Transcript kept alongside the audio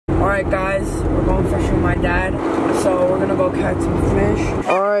Alright guys, we're going fishing with my dad, so we're gonna go catch some fish.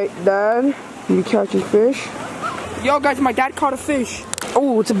 Alright Dad, you catching fish? Yo guys, my dad caught a fish.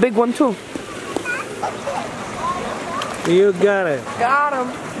 Oh, it's a big one too. You got it. Got him.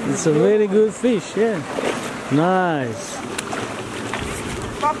 It's a very good fish, yeah. Nice.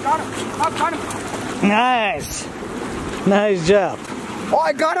 Bob got him. Bob got him. Nice. Nice job. Oh,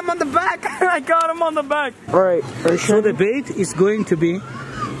 I got him on the back. I got him on the back. Alright, so the bait is going to be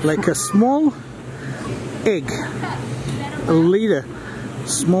like a small egg. A little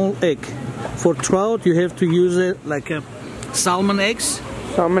small egg. For trout, you have to use it like a salmon eggs.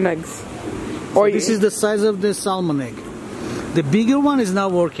 Salmon eggs. So this is the size of the salmon egg. The bigger one is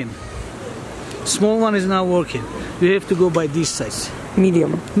not working. Small one is not working. You have to go by this size.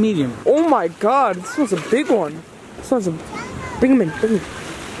 Medium. Medium. Oh my god, this one's a big one. This one's a... Bring him in, bring him.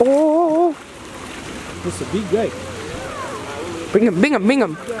 Oh! This is a big guy. Bring him, bring him, bring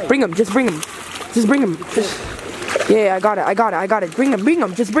him. Bring him, just bring him. Just bring him. Just... Yeah, I got it, I got it, I got it. Bring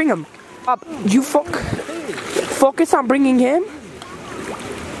him, just bring him. Up, you focus on bringing him.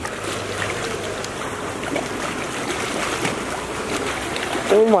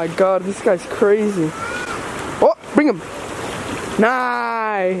 Oh my god, this guy's crazy. Oh, bring him.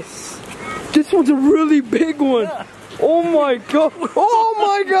 Nice. This one's a really big one. Oh my god. Oh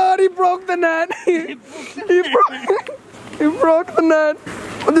my god, he broke the net. He broke the net.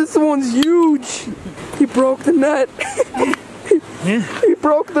 Oh, this one's huge. He broke the net. He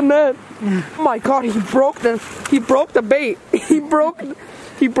broke the net. Oh my god, he broke the bait. He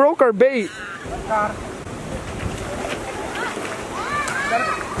broke our bait.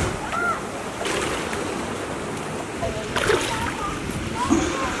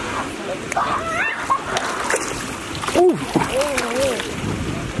 Ooh.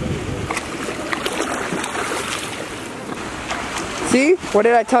 See? What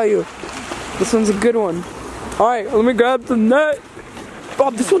did I tell you? This one's a good one. Alright, let me grab the net.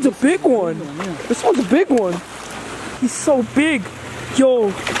 Bob, this one's a big one. This one's a big one. He's so big.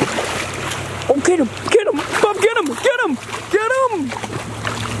 Yo. Oh, get him. Get him. Bob, get him. Get him. Get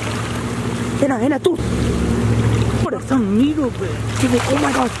him. Hena, tú. It's a needle bait. Oh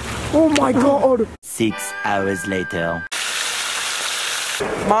my god. Oh my god. 6 hours later.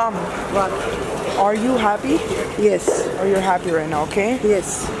 Mom, what? Are you happy? Yes. Are you happy right now, okay?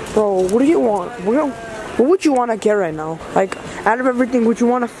 Yes. Bro, what do you want? What would you want to get right now? Like, out of everything, would you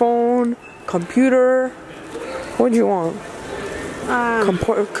want a phone? Computer? What would you want?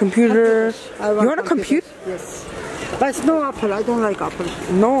 Computer? You want a computer? Yes. But it's no Apple. I don't like Apple.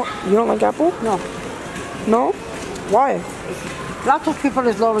 No? You don't like Apple? No. No? Why? Lots of people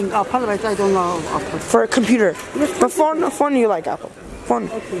is loving Apple, but I don't love Apple. For a computer? Yes, but phone you like Apple. Phone.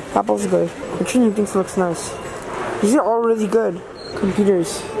 Okay. Apple's good. Which one do you think looks nice? These are all really good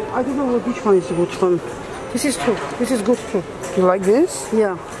computers. I don't know which one is the good one. This is too. This is good too. You like this?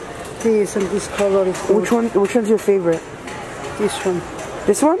 Yeah. This and this color is good. Which one's your favorite? This one.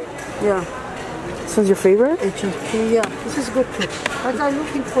 This one? Yeah. This one's your favorite? HP, yeah. This is good too. But I'm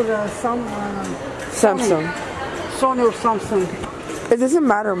looking for some Samsung. Sony or Samsung. It doesn't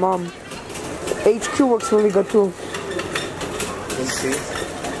matter, Mom. HQ works really good too.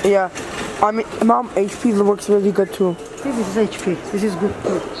 HP? Yeah. I mean, Mom, HP works really good too. This is HP. This is good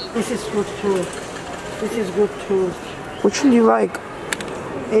too. This is good too. This is good too. Which one do you like?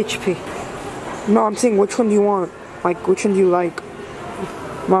 HP. No, I'm saying which one do you want? Like, which one do you like?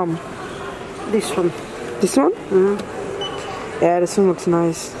 Mom. This one. This one? Mm-hmm. Yeah, this one looks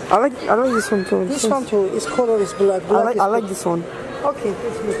nice. I like this one too. This one too. Its color is black. I like this one. Okay,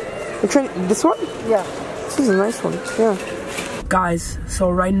 that's good. Which one? This one? Yeah. This is a nice one. Yeah. Guys, so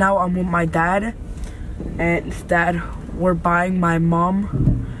right now I'm with my dad, and Dad, we're buying my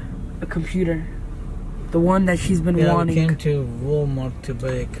mom a computer, the one that she's been wanting. We came to Walmart to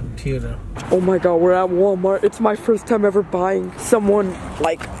buy a computer. Oh my god, we're at Walmart. It's my first time ever buying someone,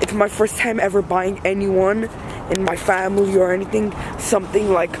 like, it's my first time ever buying anyone in my family or anything,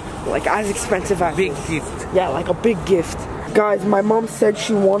 something like as expensive as Big this. gift. Yeah, like a big gift. Guys, my mom said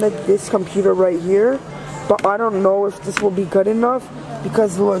she wanted this computer right here, but I don't know if this will be good enough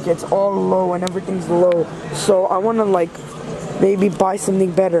because look, it's all low and everything's low. So I want to like maybe buy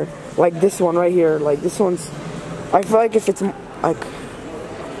something better, like this one right here. Like this one's, I feel like if it's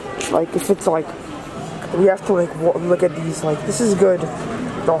like if it's like, we have to like look at these. Like this is good,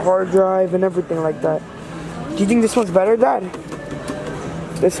 the hard drive and everything like that. Do you think this one's better, Dad?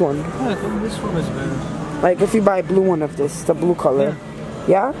 This one. Yeah, I think this one is better. Like if you buy a blue one of this, the blue color.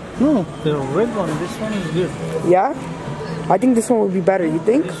 Yeah? No, the red one. This one is good. Yeah? I think this one would be better. You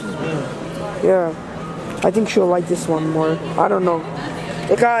think? This is better. Yeah. I think she'll like this one more. I don't know.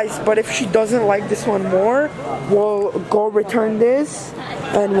 Guys, but if she doesn't like this one more, we'll go return this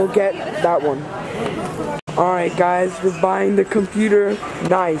and we'll get that one. Alright guys, we're buying the computer.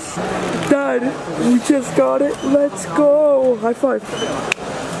 Nice. Dad, we just got it. Let's go. High five.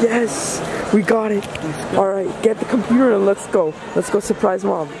 Yes, we got it. Alright, get the computer and let's go. Let's go surprise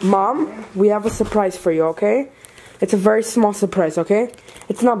mom. Mom, we have a surprise for you, okay? It's a very small surprise, okay?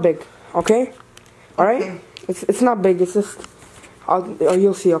 It's not big, okay? Alright? Okay. It's not big, it's just...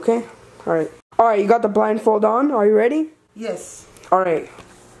 you'll see, okay? Alright. Alright, you got the blindfold on. Are you ready? Yes. Alright.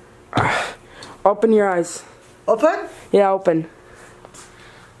 Open your eyes. Open? Yeah, open.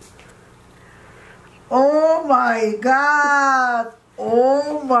 Oh my God.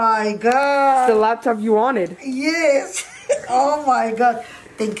 Oh my God. It's the laptop you wanted. Yes. Oh my God.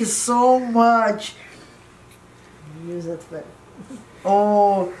 Thank you so much. Use it.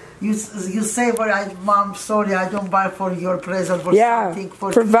 Oh, you say, but Mom, sorry, I don't buy for your present for something.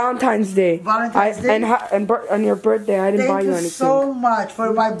 For Valentine's Day. Valentine's Day? And on your birthday, I didn't buy you anything. Thank you so much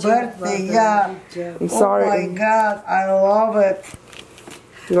for my birthday. Yeah. I'm sorry. Oh my God, I love it.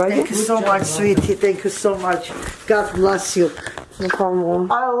 You like Thank it? you so much, sweetie. Thank you so much. God bless you. No problem,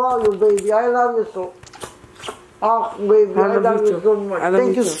 Mom. I love you, baby. I love you so. Oh, baby, I love you so much.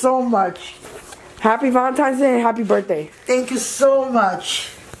 Thank you so much. Happy Valentine's Day and happy birthday. Thank you so much.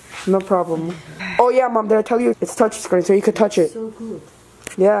 No problem. Oh yeah, Mom, did I tell you it's touch screen so you could touch it? So good.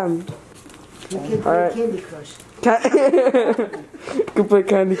 Yeah. You can Alright. play Candy Crush. Could play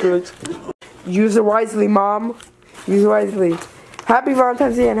Candy Crush. Use it wisely, Mom. Use it wisely. Happy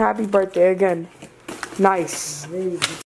Valentine's Day and happy birthday again. Nice. Very good.